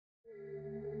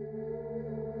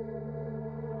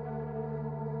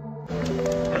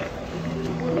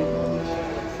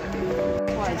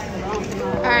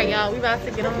Alright, y'all, we about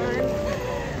to get on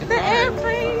the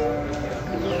airplane.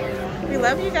 We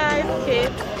love you guys,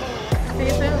 kids. See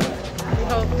you soon. We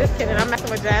hope. Just kidding, I'm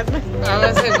messing with Jasmine. I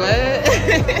was gonna say,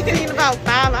 what? See you in about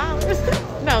 5 hours.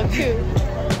 No, 2.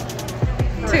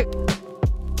 2.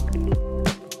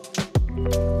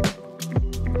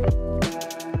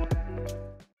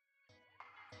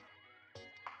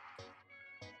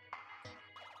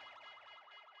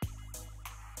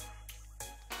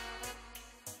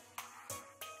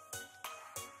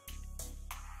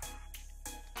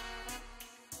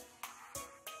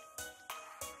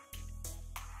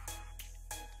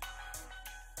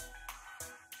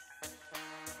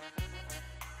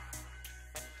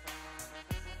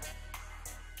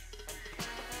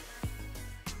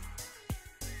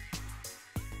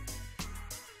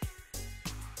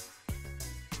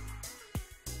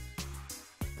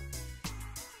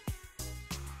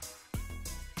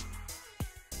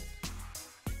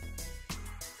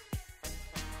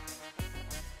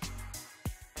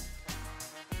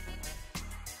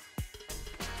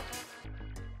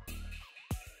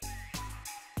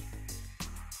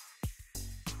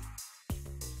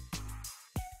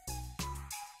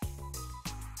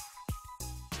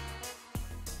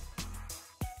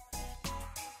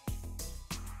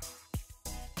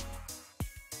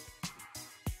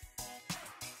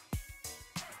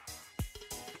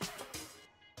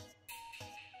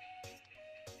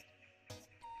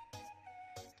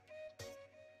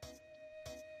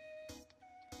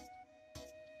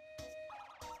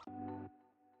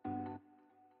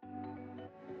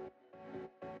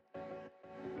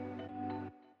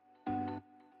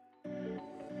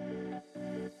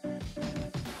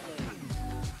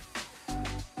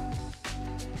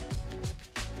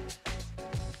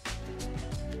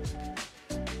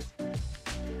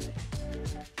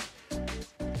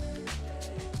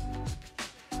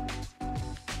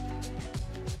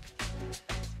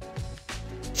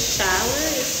 Shower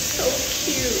is so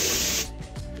cute.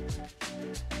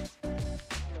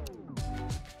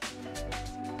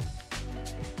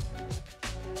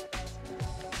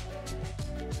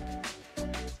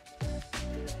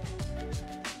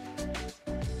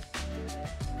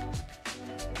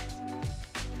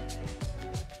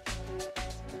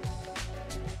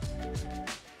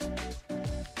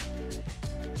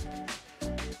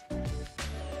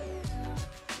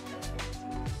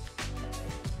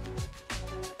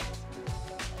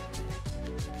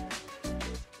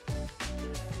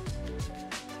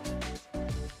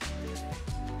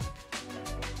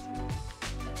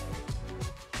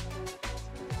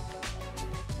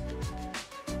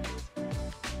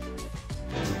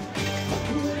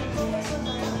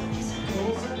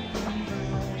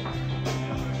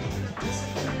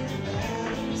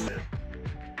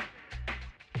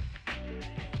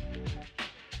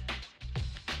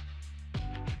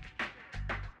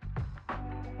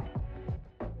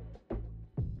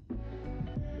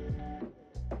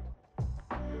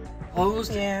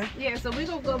 Closed? Yeah. Yeah, so we're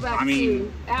gonna go back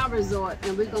to our resort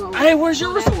and we're gonna. Hey, where's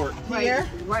your resort? Right, Here?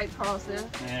 right across there.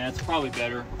 Yeah, it's probably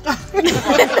better. Our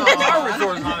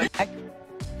resort's not.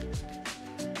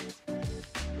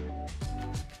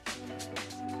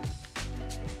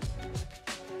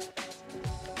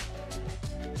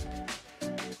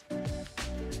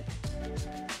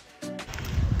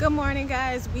 Good morning,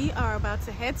 guys. We are about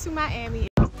to head to Miami.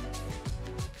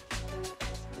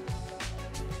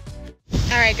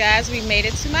 All right, guys, we made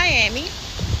it to Miami.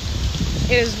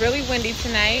 It is really windy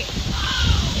tonight.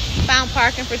 Found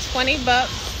parking for 20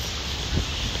 bucks.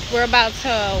 We're about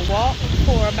to walk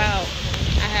for about,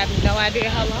 I have no idea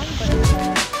how long, but.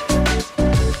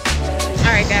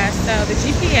 All right, guys, so the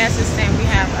GPS is saying we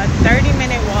have a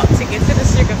 30-minute walk to get to the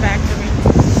sugar factory.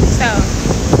 So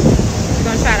we're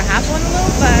gonna try to hop on a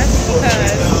little bus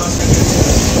because,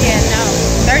 yeah, no,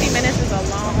 30 minutes is a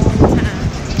long time.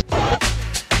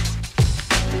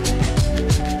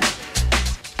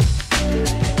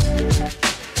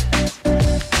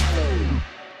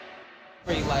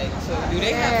 So do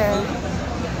they have food?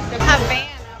 Havana,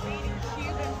 I'm eating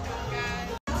Cuban food, guys.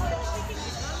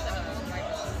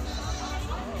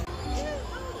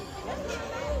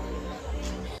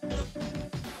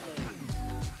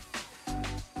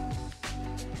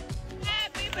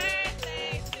 Happy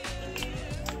birthday to you.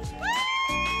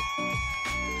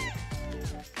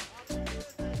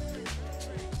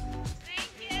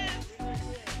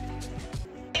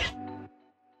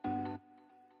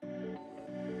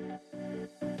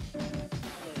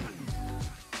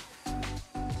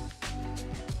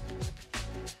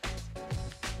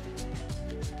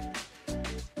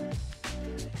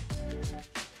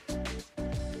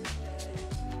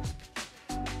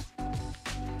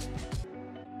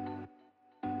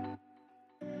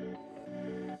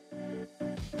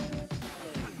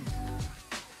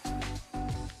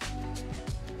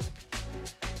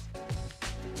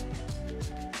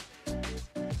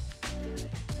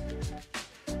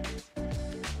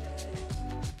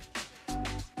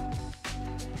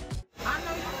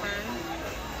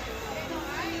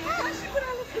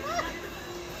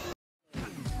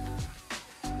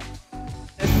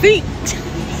 seat.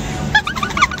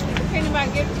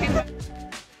 Anybody get anybody?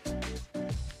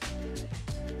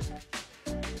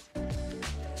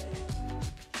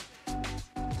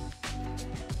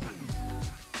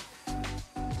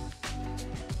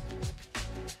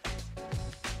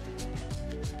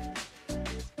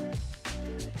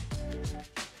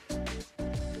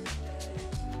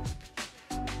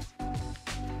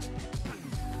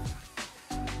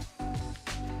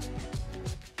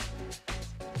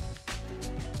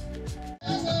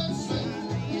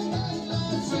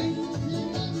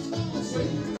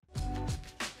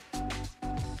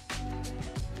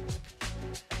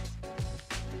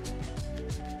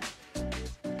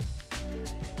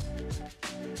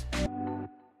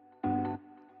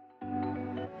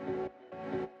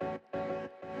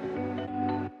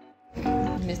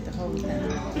 Missed the whole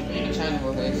thing. Maybe China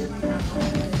will miss. I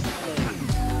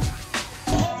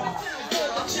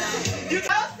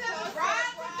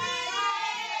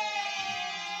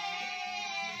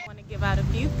want to give out a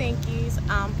few thank yous.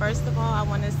 First of all, I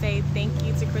want to say thank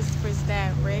you to Christopher's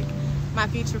dad, Rick, my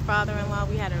future father-in-law.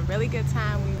 We had a really good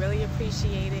time. We really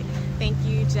appreciate it. Thank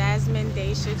you, Jasmine,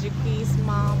 Daisha, Jaquise,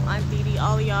 Mom, Aunt Didi,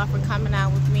 all of y'all for coming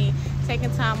out with me,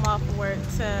 taking time off of work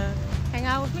to hang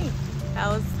out with me. That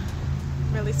was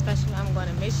really special. I'm going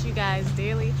to miss you guys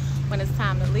dearly when it's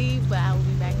time to leave, but I will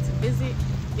be back to visit.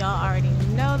 Y'all already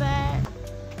know that.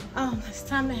 It's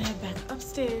time to head back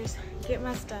upstairs, get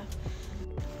my stuff.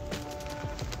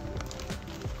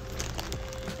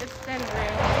 It's been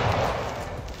real.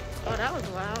 Oh, that was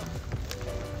loud.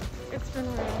 It's been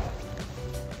real.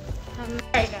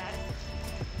 Hey guys,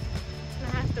 I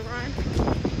have to run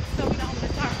so we don't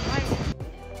miss our flight.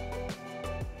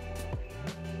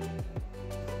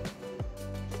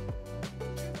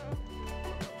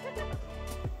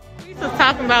 She was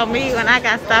talking about me when I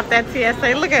got stopped at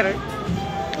TSA. Look at her.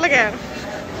 Look at her.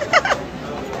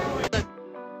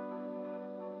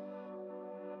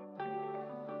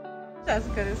 That's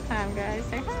good as time, guys.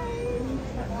 Say hi.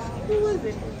 Who was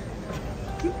it?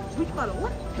 Which bought a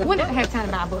what? When did I have time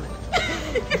to buy a book?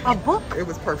 A book? It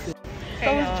was perfect.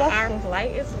 Hey, our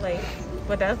flight is late,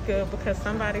 but that's good because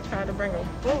somebody tried to bring a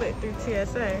bullet through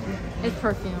TSA. It's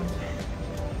perfume.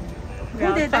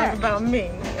 Who did that? About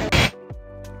me.